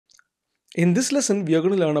In this lesson, we are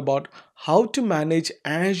going to learn about how to manage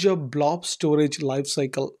Azure Blob Storage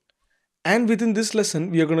Lifecycle. And within this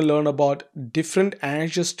lesson, we are going to learn about different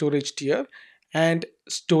Azure storage tier and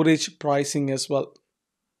storage pricing as well.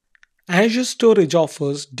 Azure Storage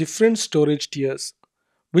offers different storage tiers,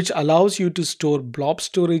 which allows you to store blob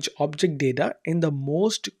storage object data in the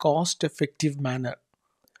most cost-effective manner.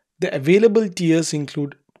 The available tiers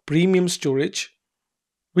include Premium Storage,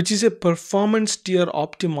 which is a performance tier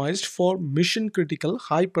optimized for mission critical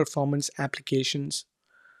high performance applications.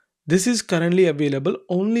 This is currently available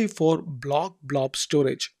only for blob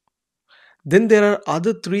storage. Then there are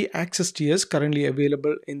other three access tiers currently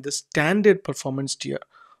available in the standard performance tier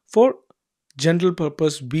for general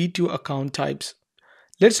purpose V2 account types.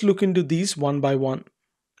 Let's look into these one by one.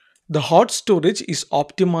 The hot storage is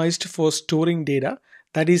optimized for storing data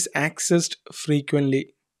that is accessed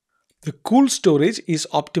frequently. The cool storage is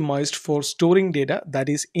optimized for storing data that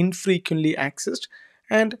is infrequently accessed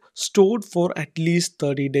and stored for at least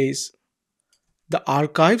 30 days. The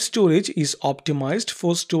archive storage is optimized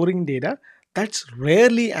for storing data that's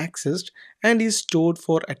rarely accessed and is stored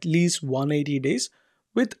for at least 180 days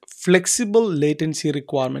with flexible latency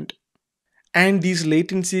requirement. And these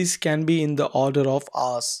latencies can be in the order of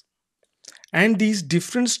hours. And these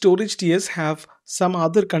different storage tiers have some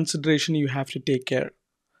other consideration you have to take care.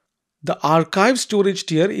 The archive storage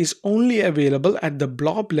tier is only available at the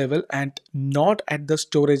blob level and not at the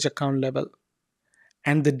storage account level.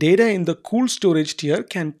 And the data in the cool storage tier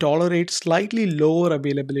can tolerate slightly lower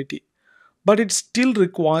availability, but it still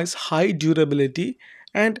requires high durability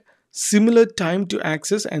and similar time to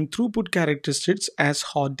access and throughput characteristics as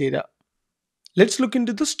hot data. Let's look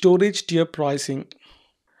into the storage tier pricing.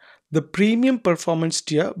 The premium performance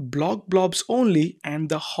tier, block blobs only, and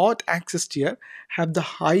the hot access tier have the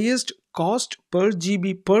highest cost per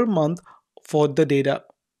GB per month for the data.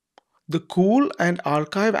 The cool and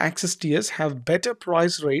archive access tiers have better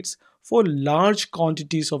price rates for large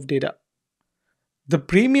quantities of data. The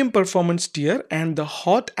premium performance tier and the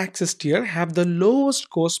hot access tier have the lowest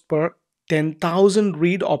cost per 10,000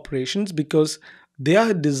 read operations because they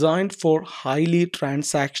are designed for highly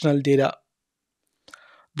transactional data.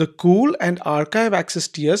 The cool and archive access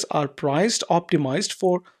tiers are priced optimized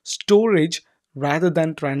for storage rather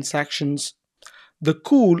than transactions. The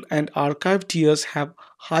cool and archive tiers have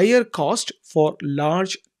higher cost for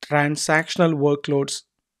large transactional workloads.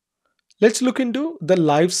 Let's look into the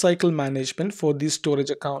lifecycle management for these storage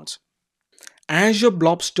accounts. Azure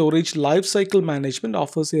Blob Storage Lifecycle Management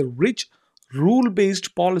offers a rich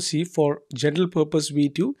rule-based policy for general purpose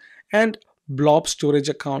V2 and blob storage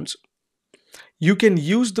accounts. You can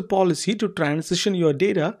use the policy to transition your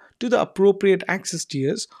data to the appropriate access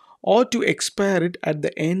tiers or to expire it at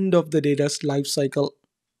the end of the data's lifecycle.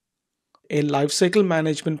 A lifecycle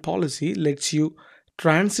management policy lets you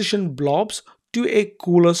transition blobs to a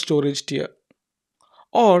cooler storage tier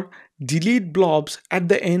or delete blobs at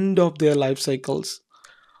the end of their life cycles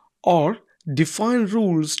or define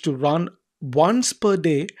rules to run once per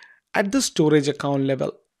day at the storage account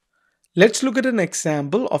level. Let's look at an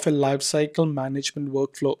example of a lifecycle management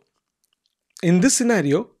workflow. In this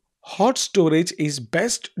scenario, hot storage is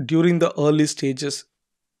best during the early stages,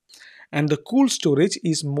 and the cool storage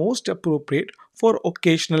is most appropriate for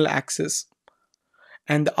occasional access.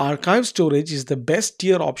 And the archive storage is the best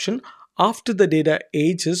tier option after the data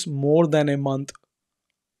ages more than a month.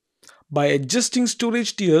 By adjusting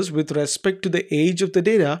storage tiers with respect to the age of the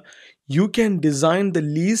data, you can design the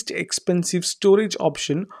least expensive storage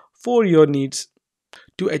option for your needs.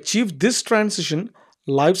 To achieve this transition,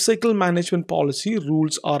 lifecycle management policy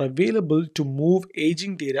rules are available to move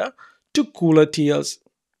aging data to cooler tiers.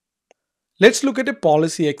 Let's look at a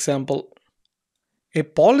policy example. A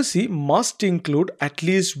policy must include at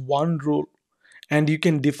least one rule, and you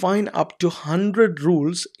can define up to 100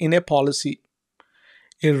 rules in a policy.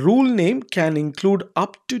 A rule name can include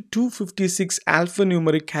up to 256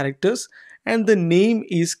 alphanumeric characters, and the name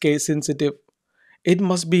is case sensitive. It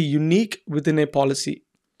must be unique within a policy.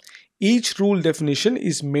 Each rule definition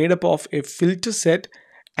is made up of a filter set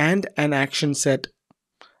and an action set.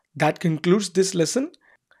 That concludes this lesson.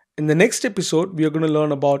 In the next episode, we are going to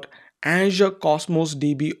learn about Azure Cosmos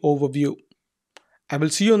DB overview. I will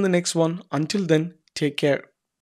see you on the next one. Until then, take care.